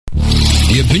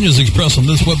The opinions expressed on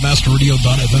this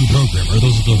WebmasterRadio.fm program are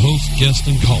those of the host, guests,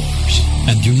 and callers,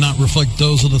 and do not reflect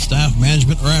those of the staff,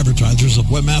 management, or advertisers of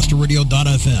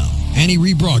WebmasterRadio.fm. Any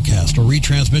rebroadcast or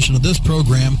retransmission of this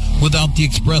program without the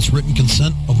express written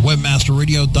consent of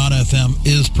WebmasterRadio.fm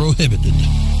is prohibited.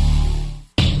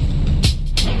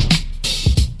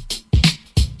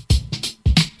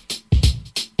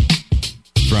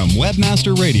 From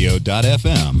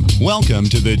WebmasterRadio.fm, welcome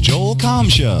to the Joel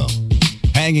Comm Show.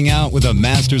 Hanging out with the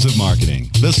masters of marketing,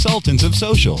 the sultans of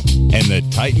social, and the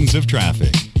titans of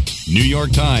traffic. New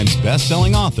York Times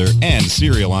best-selling author and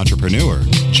serial entrepreneur,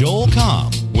 Joel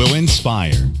Comm, will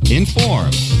inspire,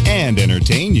 inform, and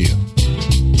entertain you.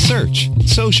 Search,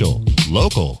 social,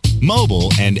 local, mobile,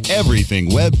 and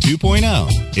everything Web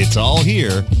 2.0. It's all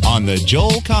here on the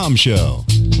Joel Comm Show.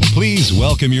 Please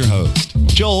welcome your host,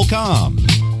 Joel Comm.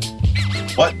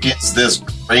 What is this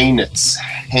rain that's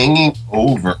hanging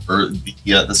over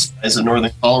the skies of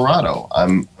northern Colorado?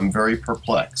 I'm very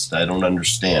perplexed. I don't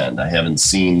understand. I haven't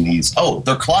seen these. Oh,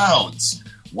 they're clouds.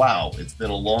 Wow, it's been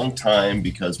a long time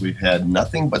because we've had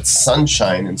nothing but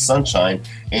sunshine,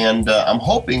 and I'm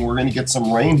hoping we're going to get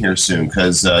some rain here soon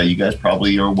because you guys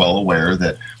probably are well aware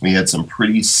that we had some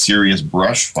pretty serious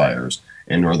brush fires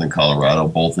in northern Colorado,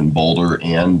 both in Boulder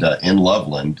and in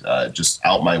Loveland, just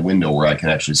out my window where I can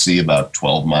actually see about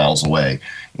 12 miles away.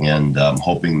 And I'm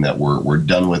hoping that we're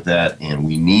done with that, and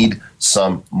we need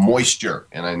some moisture.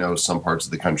 And I know some parts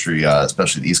of the country,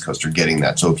 especially the East Coast, are getting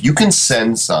that. So if you can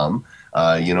send some,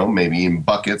 maybe in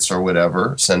buckets or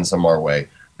whatever, send some our way,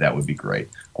 that would be great.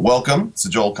 Welcome. It's the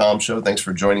Joel Comm Show. Thanks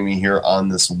for joining me here on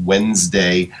this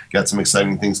Wednesday. Got some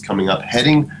exciting things coming up.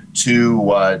 Heading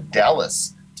to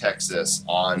Dallas, Texas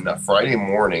on Friday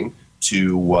morning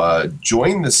to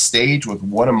join the stage with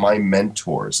one of my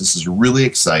mentors. This is really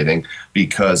exciting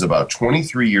because about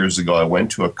 23 years ago, I went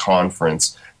to a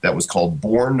conference that was called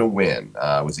Born to Win.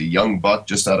 I was a young buck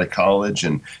just out of college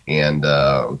and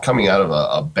coming out of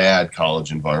a bad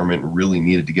college environment and really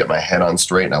needed to get my head on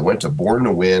straight. And I went to Born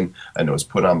to Win, and it was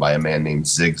put on by a man named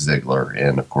Zig Ziglar.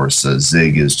 And, of course,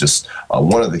 Zig is just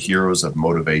one of the heroes of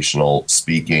motivational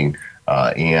speaking.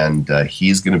 And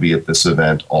he's going to be at this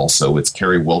event also. It's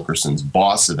Kerry Wilkerson's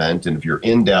Boss event. And if you're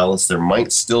in Dallas, there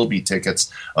might still be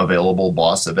tickets available,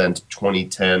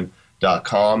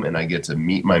 bossevent2010.com. And I get to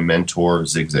meet my mentor,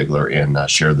 Zig Ziglar, and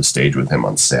share the stage with him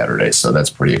on Saturday. So that's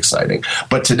pretty exciting.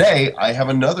 But today, I have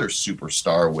another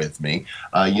superstar with me.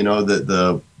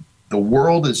 The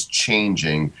world is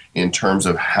changing in terms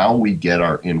of how we get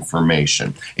our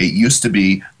information. It used to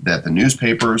be that the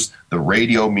newspapers, the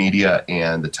radio media,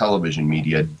 and the television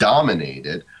media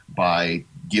dominated by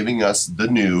giving us the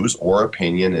news or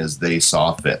opinion as they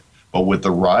saw fit. But with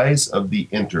the rise of the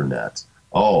internet,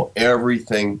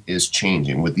 everything is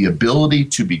changing. With the ability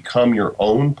to become your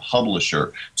own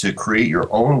publisher, to create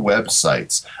your own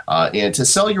websites, and to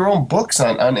sell your own books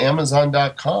on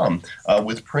Amazon.com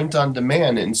with print on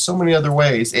demand and so many other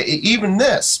ways. Even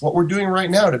this, what we're doing right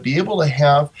now, to be able to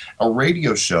have a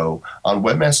radio show on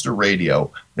Webmaster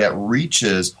Radio that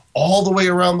reaches all the way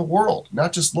around the world,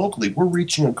 not just locally. We're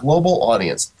reaching a global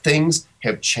audience. Things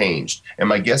have changed. And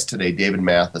my guest today, David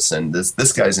Mathison,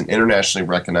 this guy's an internationally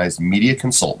recognized media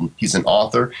consultant. He's an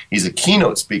author. He's a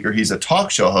keynote speaker. He's a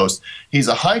talk show host. He's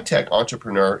a high-tech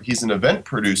entrepreneur. He's an event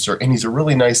producer, and he's a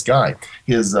really nice guy.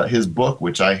 His book,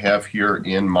 which I have here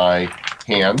in my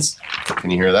hands,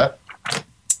 can you hear that?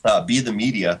 Be the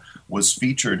Media, was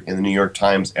featured in the New York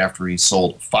Times after he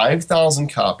sold 5,000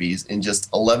 copies in just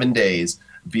 11 days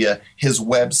via his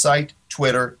website,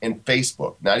 Twitter, and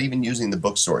Facebook, not even using the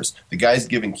bookstores. The guy's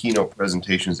giving keynote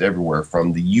presentations everywhere,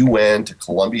 from the UN to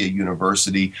Columbia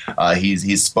University.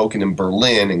 He's spoken in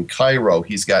Berlin and Cairo.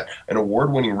 He's got an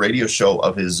award-winning radio show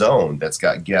of his own that's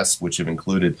got guests which have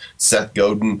included Seth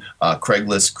Godin,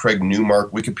 Craigslist, Craig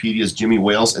Newmark, Wikipedia's Jimmy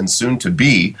Wales, and soon to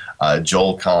be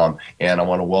Joel Comm. And I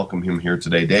want to welcome him here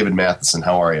today. David Mathison,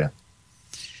 how are you?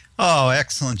 Oh,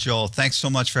 excellent, Joel. Thanks so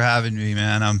much for having me,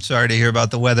 man. I'm sorry to hear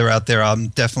about the weather out there. I'm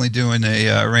definitely doing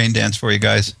a rain dance for you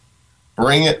guys.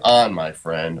 Bring it on, my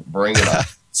friend. Bring it on.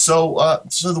 So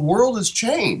the world has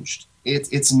changed.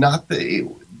 It's not the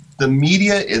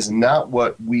media is not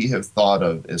what we have thought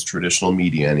of as traditional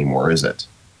media anymore, is it?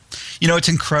 You know, it's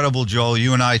incredible, Joel.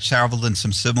 You and I traveled in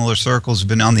some similar circles,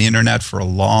 been on the internet for a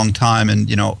long time. And,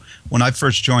 you know, when I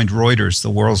first joined Reuters, the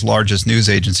world's largest news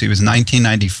agency, it was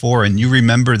 1994. And you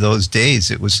remember those days.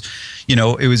 It was, you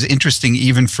know, it was interesting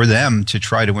even for them to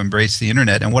try to embrace the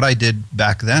internet. And what I did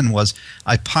back then was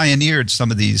I pioneered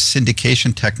some of these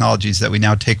syndication technologies that we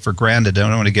now take for granted. I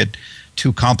don't want to get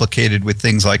too complicated with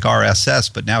things like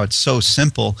RSS, but now it's so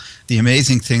simple. The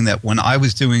amazing thing that when I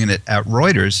was doing it at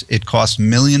Reuters, it cost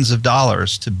millions of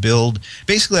dollars to build.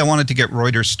 Basically, I wanted to get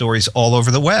Reuters stories all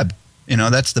over the web.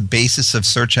 That's the basis of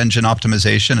search engine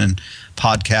optimization and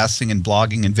podcasting and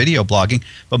blogging and video blogging.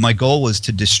 But my goal was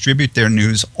to distribute their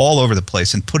news all over the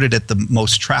place and put it at the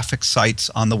most traffic sites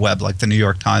on the web, like the New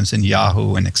York Times and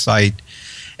Yahoo and Excite.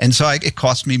 And so it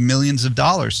cost me millions of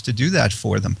dollars to do that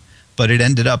for them. But it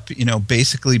ended up,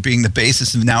 basically being the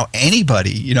basis of now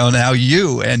anybody, now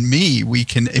you and me, we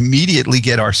can immediately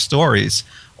get our stories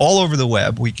all over the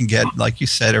web. We can get, like you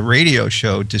said, a radio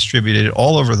show distributed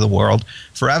all over the world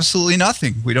for absolutely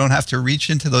nothing. We don't have to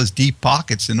reach into those deep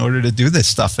pockets in order to do this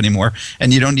stuff anymore.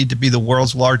 And you don't need to be the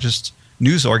world's largest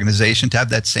news organization to have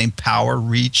that same power,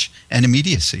 reach, and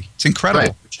immediacy. It's incredible.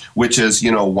 Right. Which is,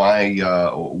 why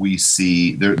we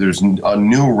see there's a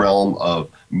new realm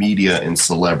of media and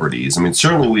celebrities. I mean,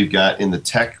 certainly we've got in the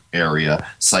tech area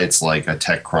sites like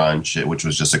TechCrunch, which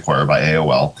was just acquired by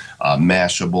AOL,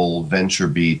 Mashable,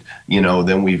 VentureBeat.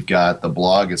 Then we've got the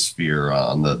blogosphere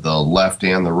on the left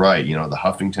and the right. The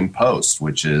Huffington Post,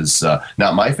 which is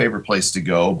not my favorite place to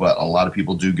go, but a lot of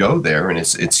people do go there, and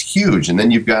it's huge. And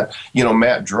then you've got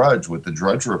Matt Drudge with the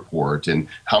Drudge Report, and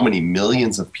how many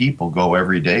millions of people go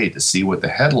every day to see what the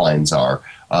headlines are.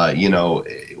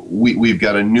 We've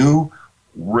got a new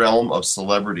realm of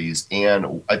celebrities,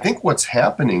 and I think what's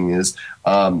happening is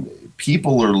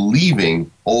people are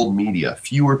leaving old media.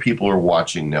 Fewer people are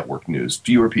watching network news.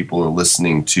 Fewer people are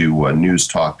listening to news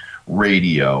talk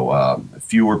radio.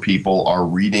 Fewer people are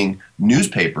reading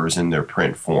newspapers in their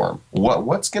print form.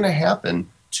 What's going to happen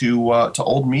to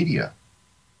old media?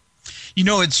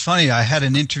 It's funny. I had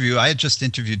just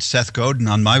interviewed Seth Godin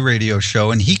on my radio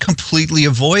show, and he completely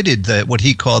avoided what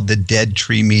he called the dead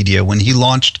tree media when he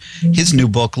launched his new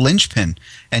book, Lynchpin.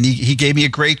 And he gave me a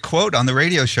great quote on the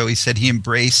radio show. He said he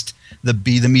embraced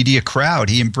the media crowd.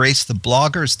 He embraced the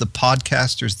bloggers, the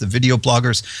podcasters, the video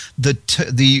bloggers,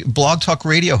 the blog talk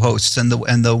radio hosts, and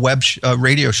the web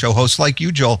radio show hosts like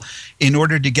you, Joel, in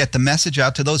order to get the message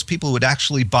out to those people who would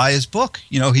actually buy his book.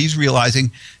 He's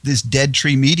realizing this dead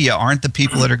tree media aren't the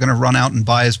people that are going to run out and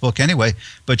buy his book anyway.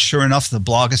 But sure enough, the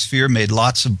blogosphere made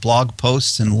lots of blog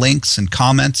posts and links and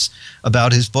comments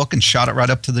about his book and shot it right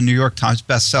up to the New York Times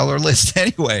bestseller list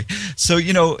anyway. So,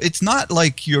 it's not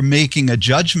like you're making a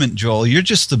judgment, Joel. You're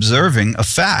just observing a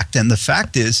fact. And the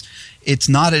fact is, it's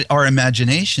not our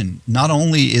imagination. Not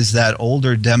only is that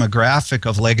older demographic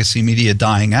of legacy media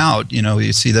dying out,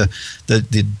 you see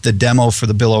the demo for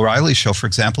the Bill O'Reilly show, for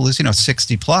example, is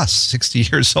 60 plus, 60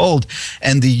 years old,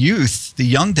 and the youth, the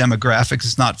young demographic,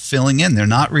 is not filling in. They're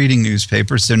not reading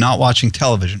newspapers. They're not watching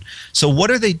television. So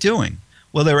what are they doing?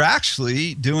 Well, they're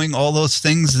actually doing all those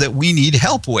things that we need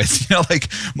help with. Like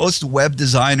most web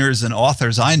designers and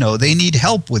authors I know, they need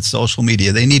help with social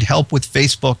media. They need help with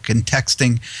Facebook and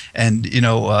texting and,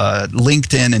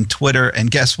 LinkedIn and Twitter. And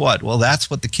guess what? Well, that's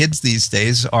what the kids these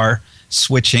days are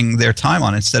switching their time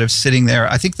on instead of sitting there.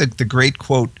 I think that the great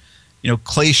quote,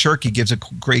 Clay Shirky gives a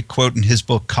great quote in his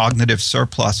book, Cognitive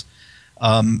Surplus.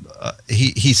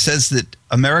 He says that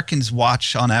Americans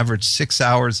watch on average 6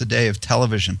 hours a day of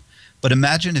television. But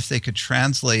imagine if they could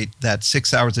translate that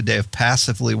 6 hours a day of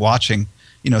passively watching,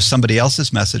 somebody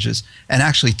else's messages and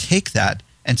actually take that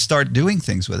and start doing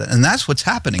things with it. And that's what's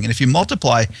happening. And if you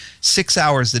multiply 6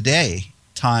 hours a day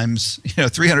times,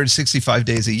 365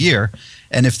 days a year,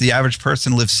 and if the average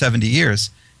person lives 70 years,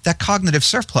 that cognitive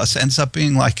surplus ends up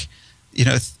being like,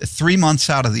 3 months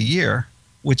out of the year,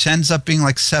 which ends up being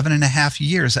like 7.5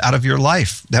 years out of your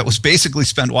life that was basically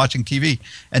spent watching TV.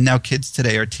 And now kids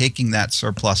today are taking that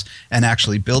surplus and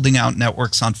actually building out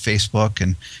networks on Facebook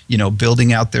and,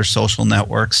 building out their social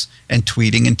networks and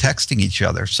tweeting and texting each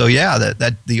other. So yeah,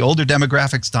 that the older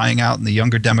demographic's dying out and the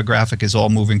younger demographic is all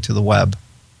moving to the web.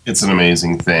 It's an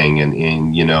amazing thing.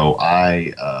 And you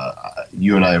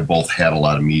and I have both had a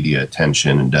lot of media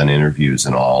attention and done interviews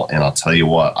and all. And I'll tell you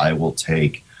what, I will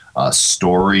take a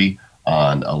story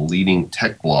on a leading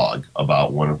tech blog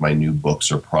about one of my new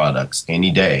books or products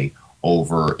any day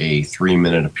over a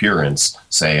 3-minute appearance,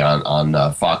 say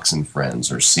on Fox and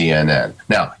Friends or CNN.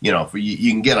 Now, if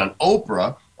you can get on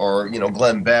Oprah or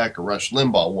Glenn Beck or Rush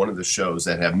Limbaugh, one of the shows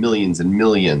that have millions and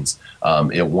millions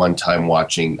at one time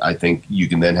watching, I think you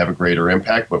can then have a greater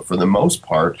impact. But for the most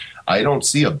part, I don't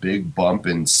see a big bump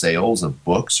in sales of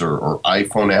books or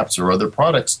iPhone apps or other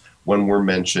products when we're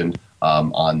mentioned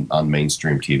on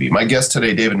mainstream TV. My guest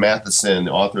today, David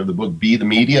Mathison, author of the book Be the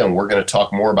Media, and we're going to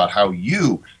talk more about how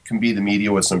you can be the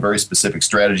media with some very specific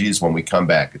strategies when we come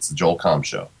back. It's the Joel Comm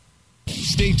Show.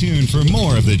 Stay tuned for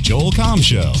more of the Joel Comm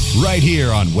Show right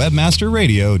here on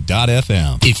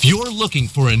webmasterradio.fm. If you're looking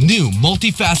for a new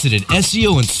multifaceted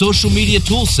SEO and social media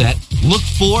tool set, look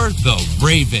for the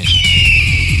Raven.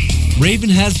 Raven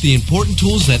has the important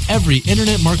tools that every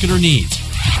internet marketer needs.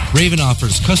 Raven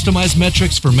offers customized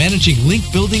metrics for managing link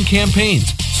building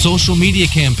campaigns, social media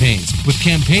campaigns, with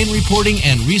campaign reporting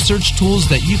and research tools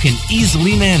that you can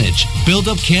easily manage. Build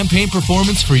up campaign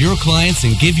performance for your clients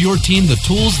and give your team the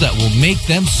tools that will make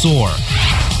them soar.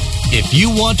 If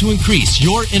you want to increase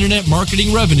your internet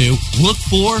marketing revenue, look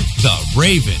for the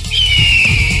Raven.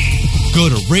 Go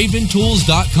to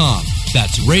raventools.com.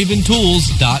 That's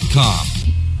raventools.com.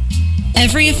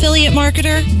 Every affiliate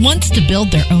marketer wants to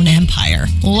build their own empire.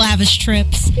 Lavish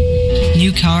trips,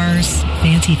 new cars,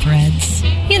 fancy threads.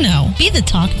 You know, be the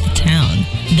talk of the town.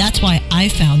 That's why I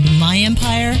found my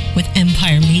empire with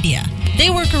Empire Media. They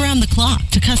work around the clock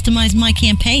to customize my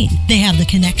campaign. They have the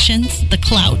connections, the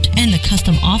clout, and the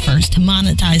custom offers to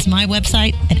monetize my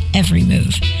website at every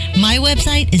move. My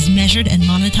website is measured and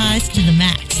monetized to the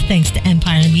max thanks to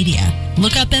Empire Media.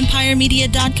 Look up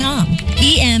empiremedia.com,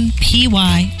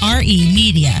 EMPYRE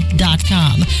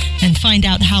media.com, and find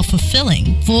out how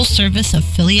fulfilling full-service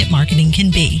affiliate marketing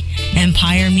can be.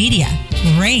 Empire Media.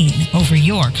 Reign over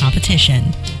your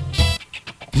competition.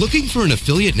 Looking for an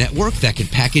affiliate network that can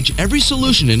package every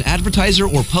solution an advertiser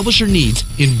or publisher needs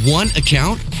in one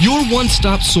account? Your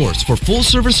one-stop source for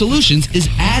full-service solutions is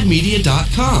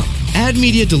admedia.com.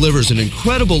 AdMedia delivers an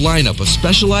incredible lineup of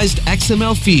specialized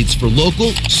XML feeds for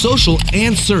local, social,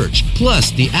 and search,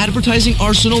 plus the advertising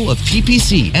arsenal of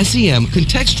PPC, SEM,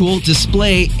 contextual,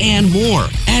 display, and more.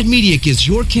 AdMedia gives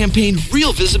your campaign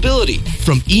real visibility,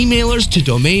 from emailers to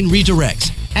domain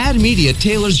redirects. AdMedia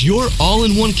tailors your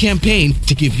all-in-one campaign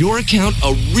to give your account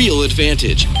a real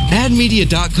advantage.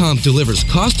 AdMedia.com delivers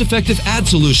cost-effective ad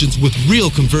solutions with real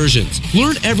conversions.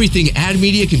 Learn everything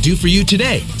AdMedia can do for you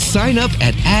today. Sign up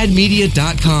at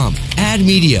AdMedia.com.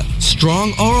 AdMedia.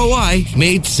 Strong ROI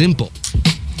made simple.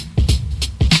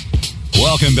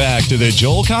 Welcome back to the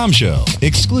Joel Comm Show,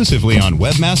 exclusively on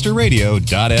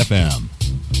webmasterradio.fm.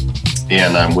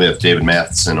 And I'm with David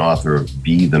Mathison, author of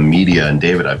Be the Media. And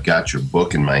David, I've got your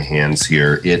book in my hands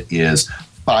here. It is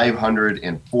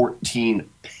 514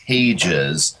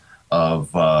 pages of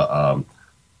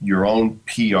your own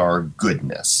PR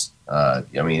goodness. I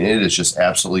mean, it is just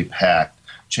absolutely packed,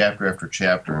 chapter after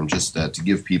chapter. And just to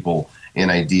give people an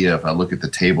idea, if I look at the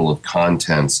table of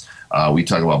contents, we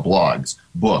talk about blogs,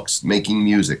 books, making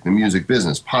music, the music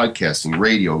business, podcasting,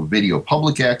 radio, video,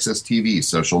 public access TV,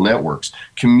 social networks,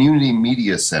 community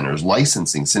media centers,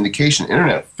 licensing, syndication,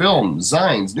 internet, film,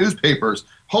 zines, newspapers.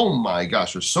 Oh my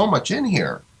gosh, there's so much in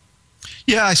here.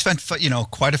 Yeah, I spent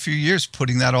quite a few years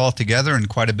putting that all together, and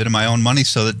quite a bit of my own money,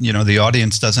 so that the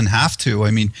audience doesn't have to.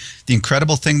 I mean, the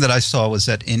incredible thing that I saw was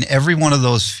that in every one of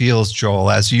those fields,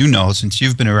 Joel, as you know, since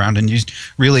you've been around and you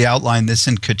really outlined this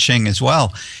in Kaching as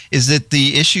well, is that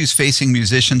the issues facing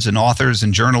musicians and authors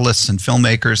and journalists and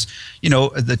filmmakers,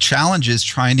 the challenge is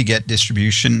trying to get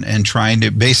distribution and trying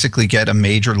to basically get a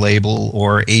major label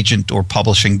or agent or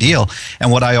publishing deal.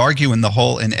 And what I argue in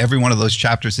every one of those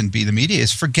chapters in Be the Media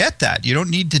is forget that. You don't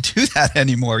need to do that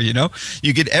anymore.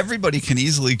 Everybody can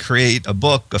easily create a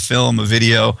book, a film, a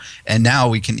video, and now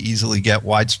we can easily get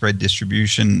widespread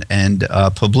distribution and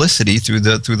publicity through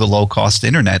the low-cost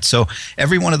internet. So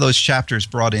every one of those chapters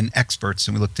brought in experts,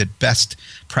 and we looked at best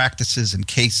practices and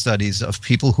case studies of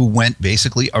people who went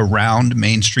basically around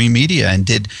mainstream media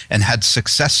and had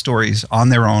success stories on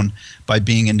their own by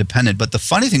being independent. But the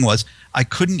funny thing was, I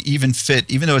couldn't even fit,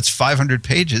 even though it's 500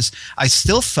 pages, I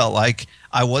still felt like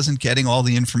I wasn't getting all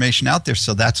the information out there.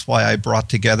 So that's why I brought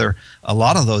together a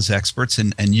lot of those experts,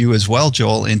 and you as well,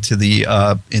 Joel, into the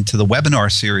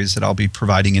webinar series that I'll be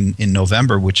providing in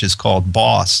November, which is called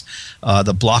BOSS,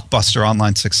 the Blockbuster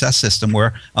Online Success System,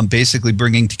 where I'm basically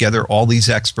bringing together all these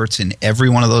experts in every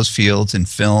one of those fields, in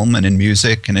film and in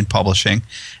music and in publishing,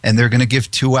 and they're going to give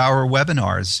 2-hour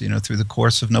webinars, through the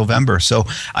course of November. So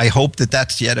I hope that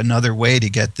that's yet another way to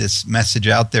get this message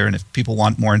out there. And if people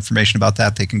want more information about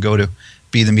that, they can go to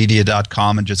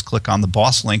bethemedia.com and just click on the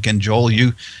BOSS link. And Joel,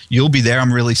 you'll be there.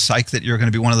 I'm really psyched that you're going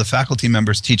to be one of the faculty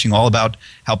members teaching all about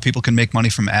how people can make money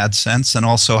from AdSense, and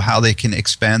also how they can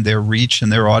expand their reach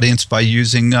and their audience by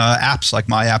using apps like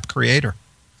My App Creator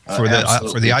for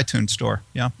the iTunes store.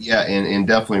 Yeah, and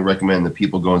definitely recommend that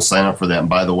people go and sign up for that. And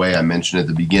by the way, I mentioned at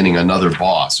the beginning another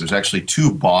BOSS. There's actually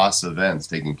 2 BOSS events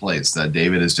taking place.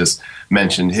 David has just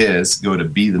mentioned his. Go to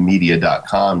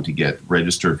bethemedia.com to get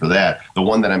registered for that. The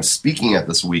one that I'm speaking at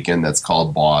this weekend that's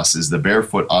called BOSS is the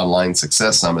Barefoot Online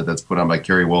Success Summit that's put on by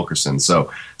Kerry Wilkerson.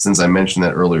 So since I mentioned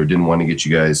that earlier, didn't want to get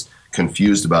you guys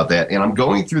confused about that. And I'm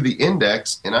going through the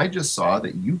index, and I just saw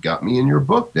that you got me in your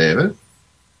book, David.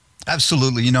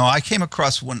 Absolutely. You know, I came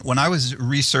across, when I was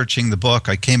researching the book,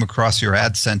 I came across your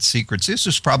AdSense secrets. This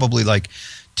was probably like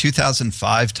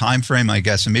 2005 timeframe, I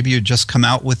guess. And maybe you just come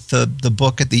out with the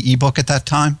book, the ebook at that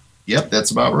time? Yep,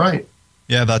 that's about right.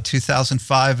 Yeah, about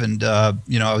 2005, and I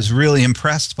was really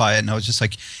impressed by it, and I was just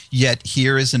like, yet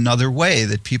here is another way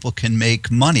that people can make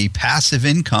money, passive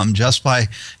income, just by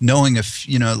knowing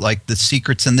like the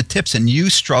secrets and the tips. And you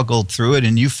struggled through it,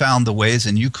 and you found the ways,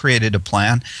 and you created a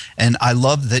plan. And I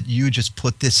love that you just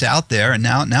put this out there, and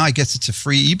now I guess it's a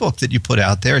free ebook that you put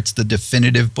out there. It's the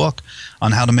definitive book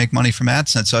on how to make money from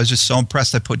AdSense. So I was just so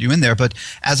impressed I put you in there. But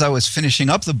as I was finishing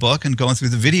up the book and going through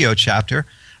the video chapter,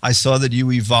 I saw that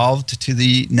you evolved to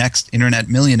the next Internet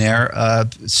Millionaire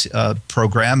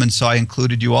program, and so I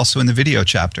included you also in the video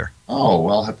chapter. Oh,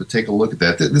 well, I'll have to take a look at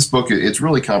that. This book, it's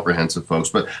really comprehensive, folks.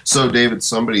 But so, David,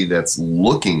 somebody that's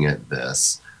looking at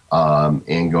this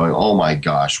and going, oh, my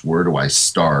gosh, where do I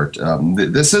start?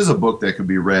 This is a book that could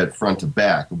be read front to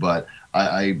back, but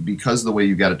I because of the way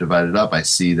you got it divided up, I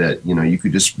see that, you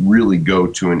could just really go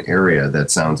to an area that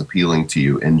sounds appealing to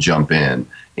you and jump in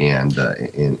and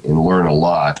learn a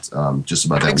lot just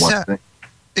about that one thing.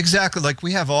 Exactly. Like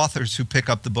we have authors who pick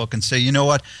up the book and say, you know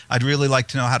what, I'd really like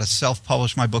to know how to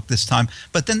self-publish my book this time.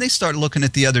 But then they start looking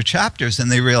at the other chapters and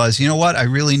they realize, you know what, I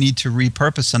really need to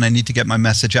repurpose and I need to get my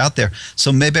message out there.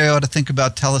 So maybe I ought to think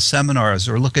about teleseminars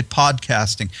or look at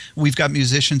podcasting. We've got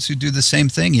musicians who do the same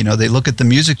thing. They look at the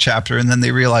music chapter and then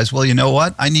they realize, well, you know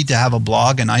what, I need to have a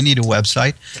blog and I need a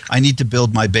website. I need to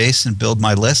build my base and build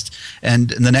my list. And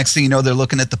the next thing you know, they're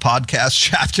looking at the podcast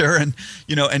chapter and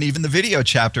even the video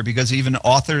chapter, because even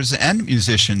authors and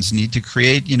musicians need to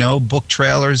create, book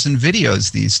trailers and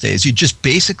videos these days. You just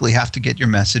basically have to get your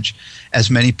message as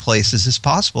many places as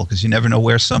possible because you never know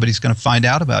where somebody's going to find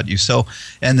out about you. So,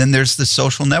 and then there's the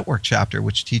social network chapter,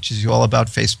 which teaches you all about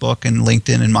Facebook and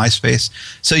LinkedIn and MySpace.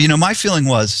 So, my feeling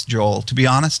was, Joel, to be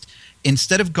honest,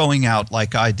 instead of going out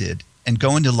like I did and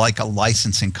going to like a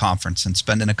licensing conference and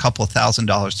spending a couple of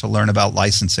 $1,000s to learn about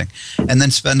licensing, and then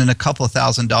spending a couple of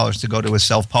 $1,000s to go to a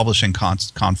self-publishing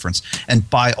conference and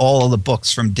buy all of the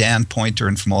books from Dan Poynter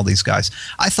and from all these guys,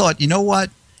 I thought, you know what?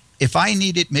 If I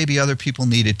need it, maybe other people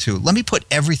need it too. Let me put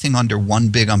everything under one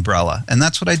big umbrella. And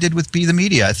that's what I did with Be the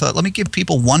Media. I thought, let me give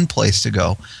people one place to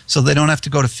go so they don't have to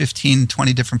go to 15,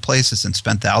 20 different places and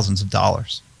spend thousands of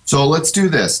dollars. So let's do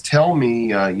this. Tell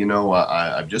me,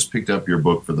 I've just picked up your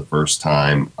book for the first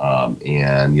time,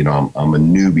 and I'm a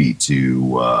newbie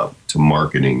to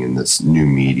marketing in this new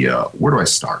media. Where do I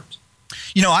start?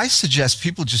 I suggest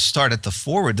people just start at the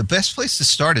forward. The best place to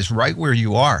start is right where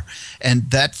you are, and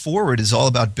that forward is all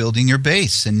about building your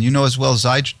base. And as well as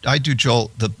I do,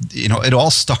 Joel, it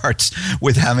all starts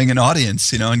with having an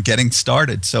audience, and getting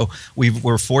started. So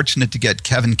we're fortunate to get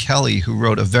Kevin Kelly, who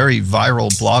wrote a very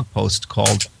viral blog post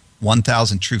called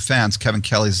 1,000 True Fans. Kevin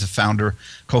Kelly is the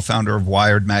co-founder of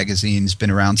Wired magazine. He's been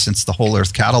around since the Whole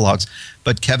Earth catalogs.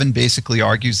 But Kevin basically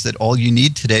argues that all you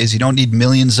need today is you don't need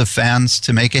millions of fans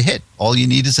to make a hit. All you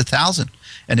need is 1,000.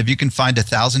 And if you can find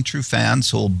 1,000 true fans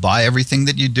who'll buy everything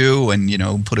that you do and,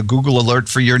 put a Google alert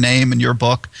for your name and your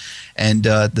book. And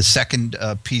the second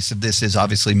piece of this is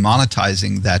obviously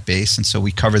monetizing that base. And so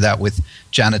we cover that with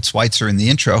Janet Schweitzer in the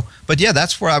intro. But yeah,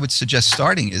 that's where I would suggest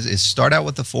starting is start out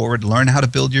with the forward, learn how to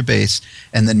build your base,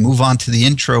 and then move on to the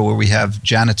intro where we have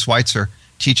Janet Schweitzer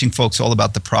teaching folks all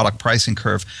about the product pricing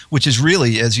curve, which is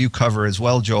really, as you cover as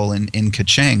well, Joel, in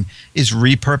Ka-Ching, is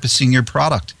repurposing your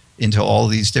product into all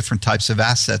these different types of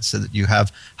assets so that you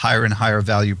have higher and higher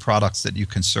value products that you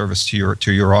can service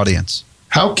to your audience.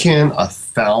 How can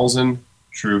 1,000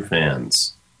 true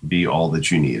fans be all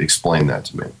that you need? Explain that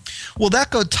to me. Well,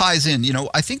 that ties in.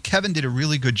 I think Kevin did a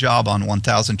really good job on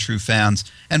 1,000 True Fans.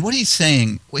 And what he's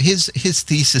saying, his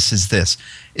thesis is this,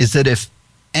 is that if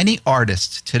any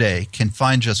artist today can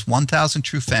find just 1,000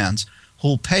 true fans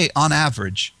who'll pay, on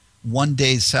average, 1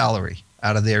 day's salary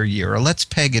out of their year, or let's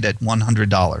peg it at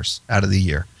 $100 out of the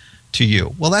year to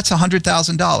you. Well, that's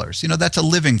 $100,000. That's a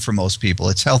living for most people.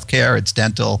 It's healthcare, it's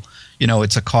dental,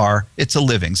 it's a car, it's a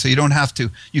living. So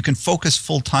you can focus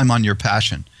full time on your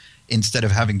passion instead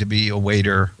of having to be a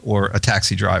waiter or a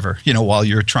taxi driver, while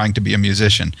you're trying to be a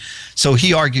musician. So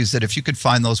he argues that if you could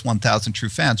find those 1,000 true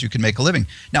fans, you can make a living.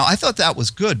 Now, I thought that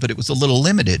was good, but it was a little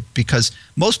limited because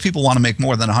most people want to make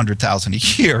more than $100,000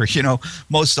 a year.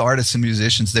 Most artists and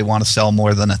musicians, they want to sell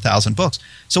more than 1,000 books.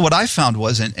 So what I found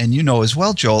was, and as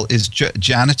well, Joel, is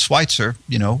Janet Schweitzer,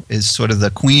 is sort of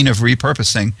the queen of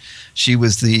repurposing. She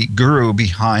was the guru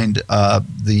behind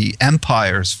the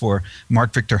empires for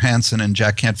Mark Victor Hansen and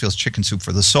Jack Canfield's Chicken Soup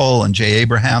for the Soul and Jay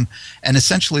Abraham. And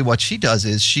essentially what she does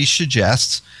is she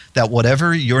suggests that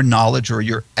whatever your knowledge or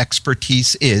your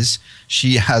expertise is,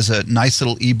 she has a nice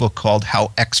little ebook called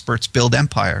How Experts Build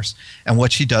Empires. And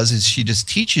what she does is she just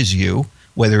teaches you,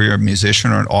 whether you're a musician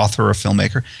or an author or a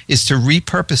filmmaker, is to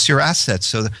repurpose your assets.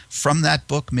 So from that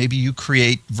book, maybe you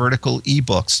create vertical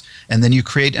ebooks, and then you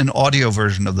create an audio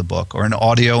version of the book, or an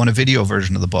audio and a video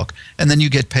version of the book, and then you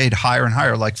get paid higher and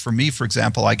higher. Like for me, for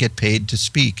example, I get paid to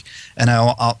speak. And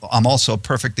I'm also a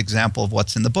perfect example of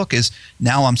what's in the book is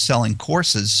now I'm selling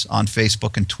courses on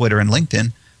Facebook and Twitter and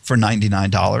LinkedIn for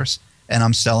 $99. And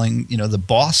I'm selling, the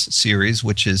Boss series,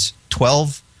 which is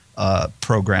 12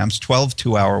 programs, 12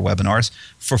 two-hour webinars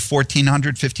for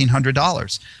 $1,400,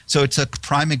 $1,500. So it's a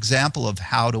prime example of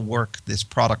how to work this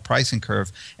product pricing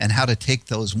curve and how to take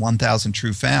those 1,000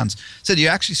 true fans. So you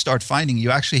actually start finding you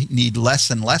actually need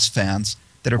less and less fans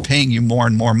that are paying you more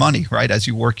and more money, right? As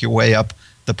you work your way up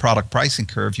the product pricing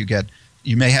curve,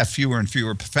 you may have fewer and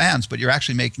fewer fans, but you're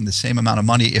actually making the same amount of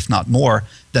money, if not more,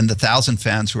 than the 1,000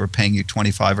 fans who are paying you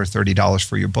 $25 or $30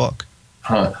 for your book.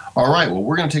 Huh. All right. Well,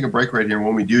 we're going to take a break right here.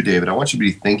 When we do, David, I want you to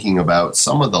be thinking about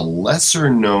some of the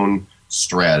lesser known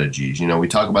strategies. We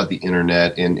talk about the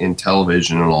internet and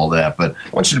television and all that, but I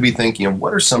want you to be thinking of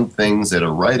what are some things that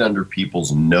are right under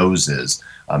people's noses,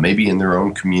 maybe in their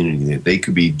own community, that they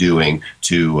could be doing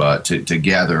to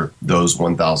gather those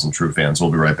 1,000 true fans. We'll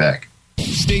be right back.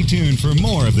 Stay tuned for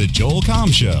more of the Joel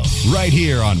Comm Show right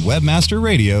here on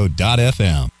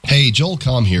webmasterradio.fm. Hey, Joel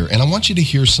Comm here, and I want you to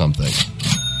hear something.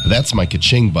 That's my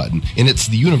ka-ching button, and it's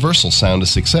the universal sound of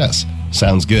success.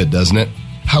 Sounds good, doesn't it?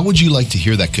 How would you like to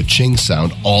hear that ka-ching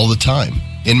sound all the time?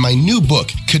 In my new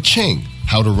book, Ka-ching,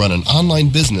 How to Run an Online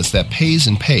Business That Pays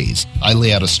and Pays, I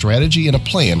lay out a strategy and a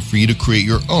plan for you to create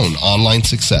your own online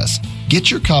success.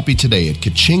 Get your copy today at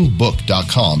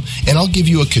kachingbook.com, and I'll give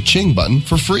you a ka-ching button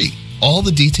for free. All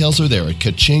the details are there at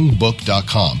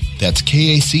kachingbook.com. That's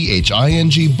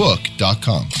KACHING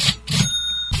book.com.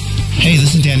 Hey,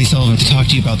 this is Danny Sullivan to talk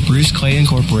to you about Bruce Clay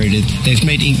Incorporated. They've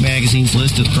made Inc. Magazine's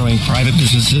list of growing private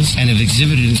businesses and have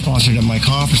exhibited and sponsored at my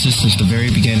conferences since the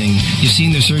very beginning. You've seen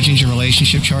their search engine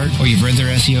relationship chart, or you've read their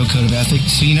SEO code of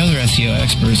ethics, so you know they're SEO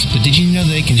experts. But did you know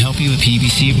they can help you with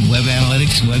PPC, web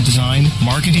analytics, web design,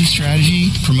 marketing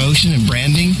strategy, promotion, and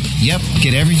branding? Yep,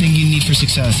 get everything you need for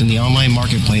success in the online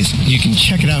marketplace. You can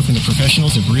check it out from the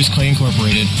professionals at Bruce Clay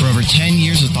Incorporated. For over 10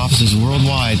 years with offices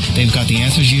worldwide, they've got the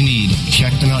answers you need.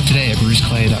 Check them out today at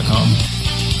bruceclay.com.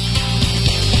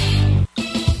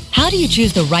 How do you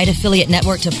choose the right affiliate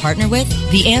network to partner with?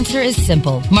 The answer is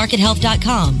simple.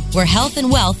 MarketHealth.com, where health and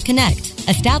wealth connect.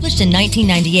 Established in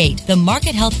 1998, the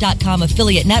MarketHealth.com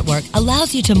affiliate network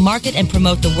allows you to market and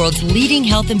promote the world's leading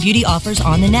health and beauty offers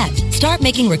on the net. Start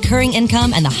making recurring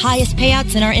income and the highest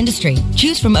payouts in our industry.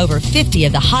 Choose from over 50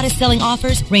 of the hottest selling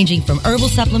offers, ranging from herbal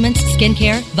supplements,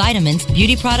 skincare, vitamins,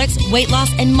 beauty products, weight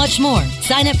loss, and much more.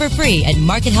 Sign up for free at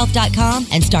MarketHealth.com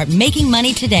and start making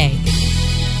money today.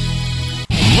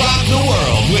 Rock the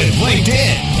world with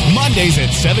LinkedIn. Mondays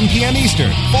at 7 p.m.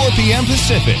 Eastern, 4 p.m.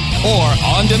 Pacific, or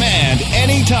on demand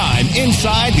anytime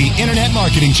inside the Internet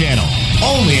Marketing Channel.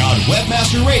 Only on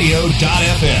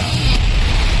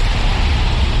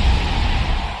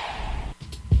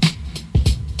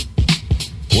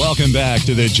webmasterradio.fm. Welcome back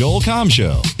to the Joel Comm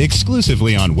Show,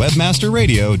 exclusively on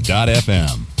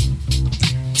webmasterradio.fm.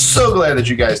 So glad that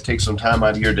you guys take some time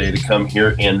out of your day to come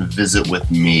here and visit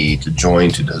with me, to join,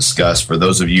 to discuss. For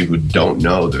those of you who don't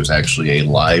know, there's actually a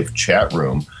live chat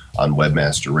room on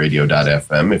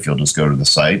webmasterradio.fm. If you'll just go to the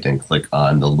site and click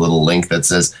on the little link that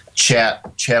says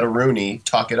Chat-a-Rooney,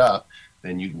 talk it up,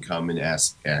 then you can come and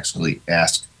ask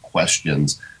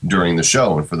questions during the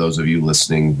show. And for those of you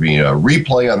listening via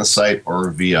replay on the site or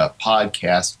via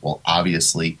podcast, well,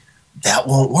 obviously that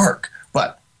won't work.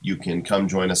 But you can come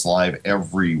join us live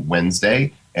every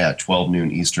Wednesday at 12 noon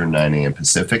Eastern, 9 a.m.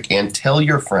 Pacific, and tell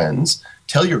your friends,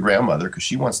 tell your grandmother, because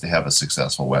she wants to have a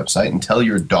successful website, and tell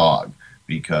your dog,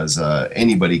 because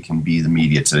anybody can be the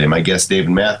media today. My guest, David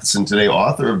Mathison, today,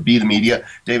 author of Be the Media.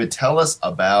 David, tell us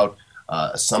about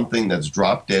something that's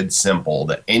drop dead simple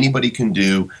that anybody can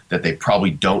do that they probably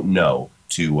don't know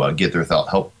to get their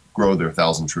help grow their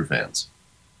 1,000 true fans.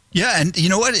 Yeah, and you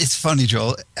know what? It's funny,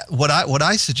 Joel. What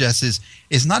I suggest is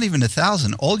not even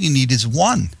 1,000. All you need is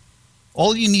one.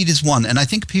 All you need is one, and I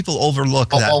think people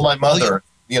overlook that. Oh, my mother.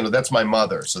 That's my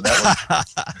mother. So that.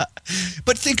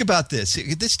 But think about this.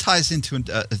 This ties into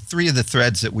three of the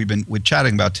threads that we're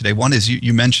chatting about today. One is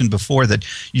you mentioned before that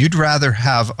you'd rather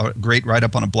have a great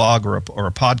write-up on a blog or a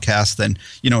podcast than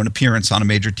an appearance on a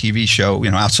major TV show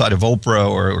outside of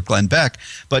Oprah or Glenn Beck.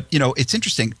 But it's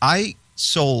interesting. I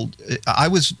sold, I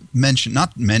was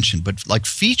not mentioned, but like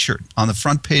featured on the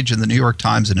front page of the New York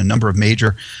Times and a number of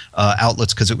major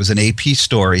outlets because it was an AP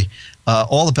story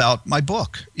all about my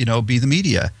book, Be the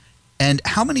Media. And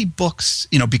how many books,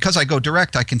 because I go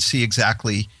direct, I can see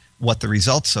exactly what the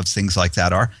results of things like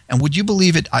that are. And would you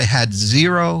believe it? I had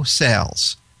 0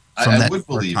 sales from that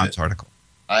New York Times article.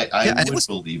 I would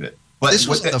believe it. But this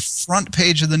was on the front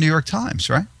page of the New York Times,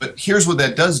 right? But here's what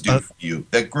that does do for you.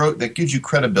 That gives you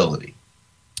credibility.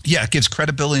 Yeah, it gives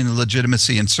credibility and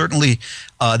legitimacy, and certainly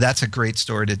that's a great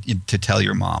story to tell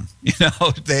your mom.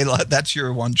 That's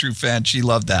your one true fan. She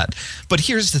loved that. But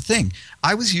here's the thing.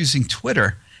 I was using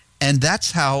Twitter, and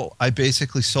that's how I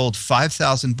basically sold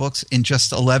 5,000 books in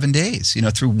just 11 days,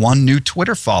 through one new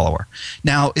Twitter follower.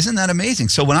 Now, isn't that amazing?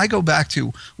 So when I go back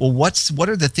to, well, what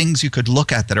are the things you could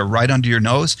look at that are right under your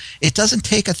nose? It doesn't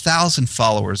take 1,000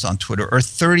 followers on Twitter or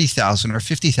 30,000 or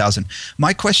 50,000.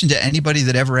 My question to anybody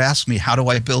that ever asks me, how do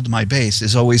I build my base,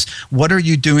 is always, what are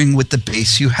you doing with the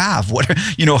base you have?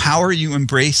 How are you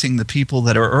embracing the people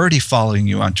that are already following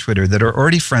you on Twitter, that are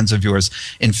already friends of yours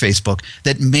in Facebook,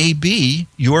 that may be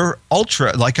your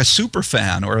ultra, like a super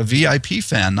fan or a VIP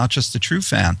fan, not just a true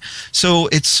fan. So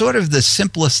it's sort of the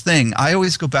simplest thing. I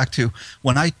always go back to,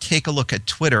 when I take a look at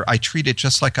Twitter, I treat it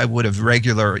just like I would of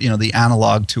regular, the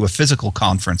analog to a physical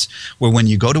conference, where when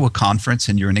you go to a conference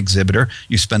and you're an exhibitor,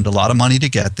 you spend a lot of money to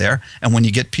get there. And when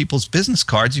you get people's business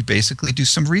cards, you basically do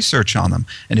some research on them.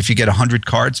 And if you get 100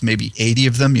 cards, maybe 80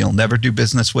 of them you'll never do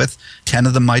business with. 10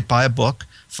 of them might buy a book.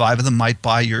 5 of them might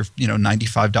buy your,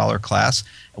 $95 class.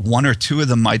 1 or 2 of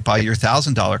them might buy your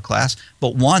 $1,000 class,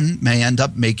 but 1 may end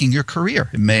up making your career.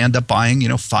 It may end up buying,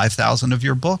 5,000 of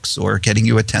your books or getting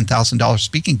you a $10,000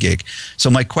 speaking gig. So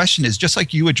my question is, just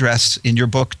like you address in your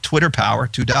book, Twitter Power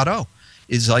 2.0,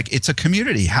 is like, it's a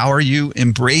community. How are you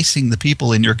embracing the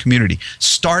people in your community?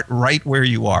 Start right where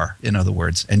you are, in other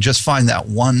words, and just find that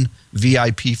one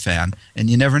VIP fan, and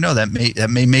you never know, that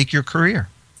may make your career.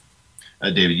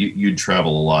 David, you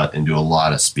travel a lot and do a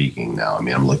lot of speaking now. I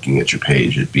mean, I'm looking at your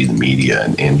page at Be the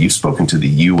Media, and you've spoken to the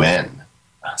UN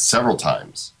several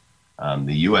times,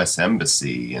 the U.S.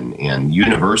 Embassy and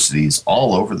universities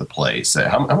all over the place.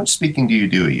 How much speaking do you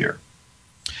do a year?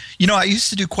 I used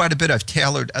to do quite a bit. I've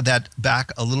tailored that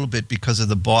back a little bit because of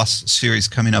the Boss series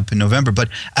coming up in November. But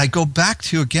I go back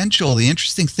to, again, Joel, the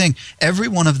interesting thing, every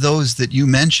one of those that you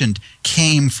mentioned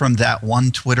came from that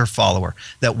one Twitter follower.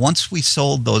 That once we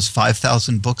sold those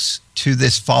 5,000 books to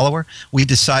this follower, we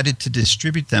decided to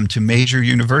distribute them to major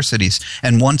universities.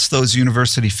 And once those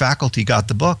university faculty got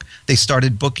the book, they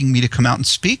started booking me to come out and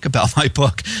speak about my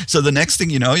book. So the next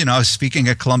thing you know, I was speaking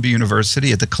at Columbia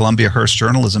University at the Columbia Hearst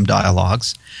Journalism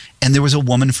Dialogues, and there was a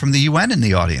woman from the UN in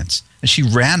the audience. And she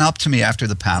ran up to me after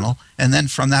the panel, and then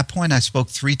from that point, I spoke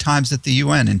 3 times at the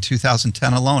UN in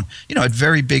 2010 alone, at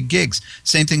very big gigs.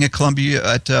 Same thing at Columbia,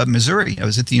 at Missouri. I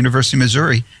was at the University of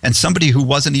Missouri, and somebody who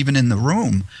wasn't even in the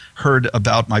room heard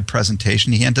about my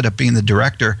presentation. He ended up being the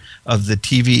director of the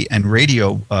TV and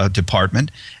radio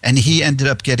department, and he ended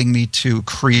up getting me to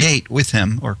create with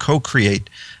him, or co-create,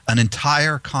 an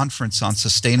entire conference on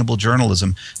sustainable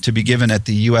journalism to be given at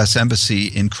the U.S. Embassy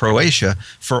in Croatia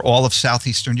for all of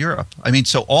Southeastern Europe. I mean,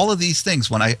 so all of these things,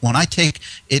 when I take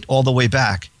it all the way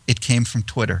back, it came from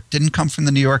Twitter. Didn't come from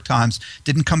the New York Times.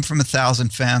 Didn't come from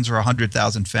 1,000 fans or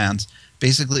 100,000 fans.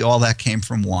 Basically, all that came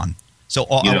from one. So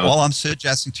all I'm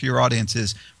suggesting to your audience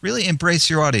is really embrace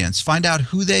your audience. Find out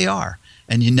who they are,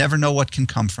 and you never know what can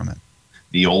come from it.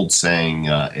 The old saying,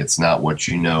 it's not what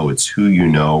you know, it's who you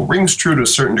know, rings true to a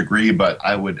certain degree, but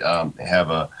I would have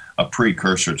a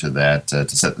precursor to that to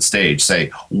set the stage.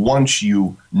 Say, once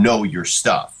you know your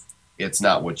stuff, it's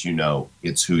not what you know,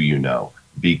 it's who you know.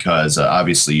 Because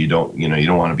obviously you don't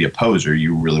want to be a poser.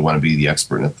 You really want to be the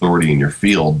expert and authority in your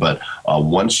field. But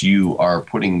once you are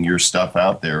putting your stuff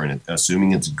out there and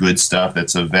assuming it's good stuff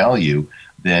that's of value,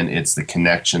 then it's the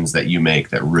connections that you make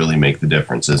that really make the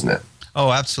difference, isn't it?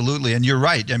 Oh, absolutely. And you're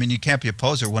right. I mean, you can't be a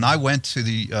poser. When I went to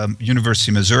the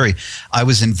University of Missouri, I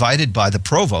was invited by the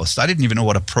provost. I didn't even know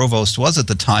what a provost was at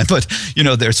the time, but,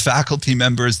 there's faculty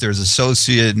members, there's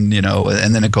associate, and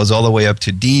then it goes all the way up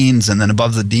to deans. And then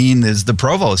above the dean is the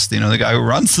provost, the guy who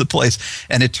runs the place.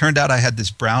 And it turned out I had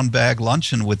this brown bag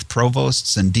luncheon with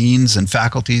provosts and deans and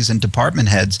faculties and department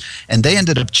heads. And they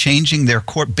ended up changing their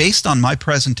course based on my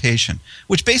presentation,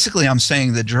 which basically I'm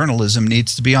saying that journalism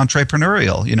needs to be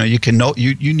entrepreneurial.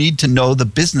 You need to know the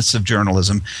business of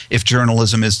journalism if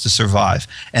journalism is to survive.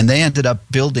 And they ended up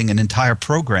building an entire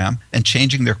program and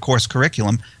changing their course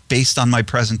curriculum based on my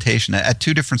presentation at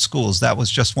 2 different schools. That was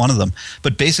just one of them.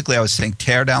 But basically, I was saying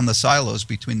tear down the silos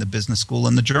between the business school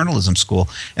and the journalism school.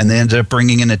 And they ended up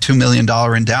bringing in a $2 million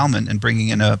endowment and bringing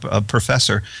in a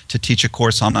professor to teach a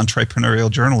course on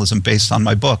entrepreneurial journalism based on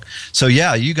my book. So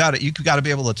yeah, you got to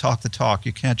be able to talk the talk.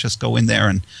 You can't just go in there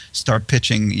and start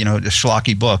pitching, the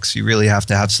schlocky books. You really have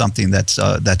to have something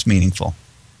that's meaningful.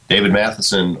 David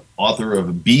Mathison, author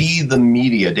of Be the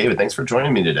Media. David, thanks for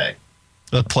joining me today.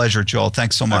 A pleasure, Joel.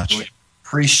 Thanks so much.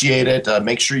 Appreciate it.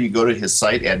 Make sure you go to his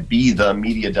site at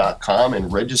bethemedia.com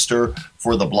and register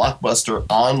for the Blockbuster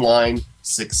Online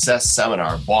Success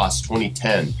Seminar, Boss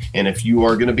 2010. And if you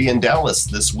are going to be in Dallas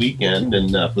this weekend,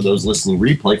 and for those listening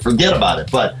replay, forget about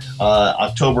it. But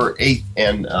October 8th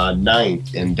and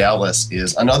 9th in Dallas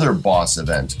is another Boss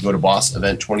event. Go to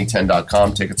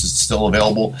bossevent2010.com. Tickets are still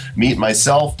available. Meet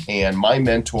myself and my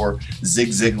mentor, Zig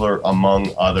Ziglar,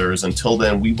 among others. Until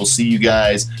then, we will see you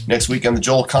guys next week on the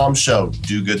Joel Comm Show.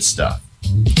 Do good stuff.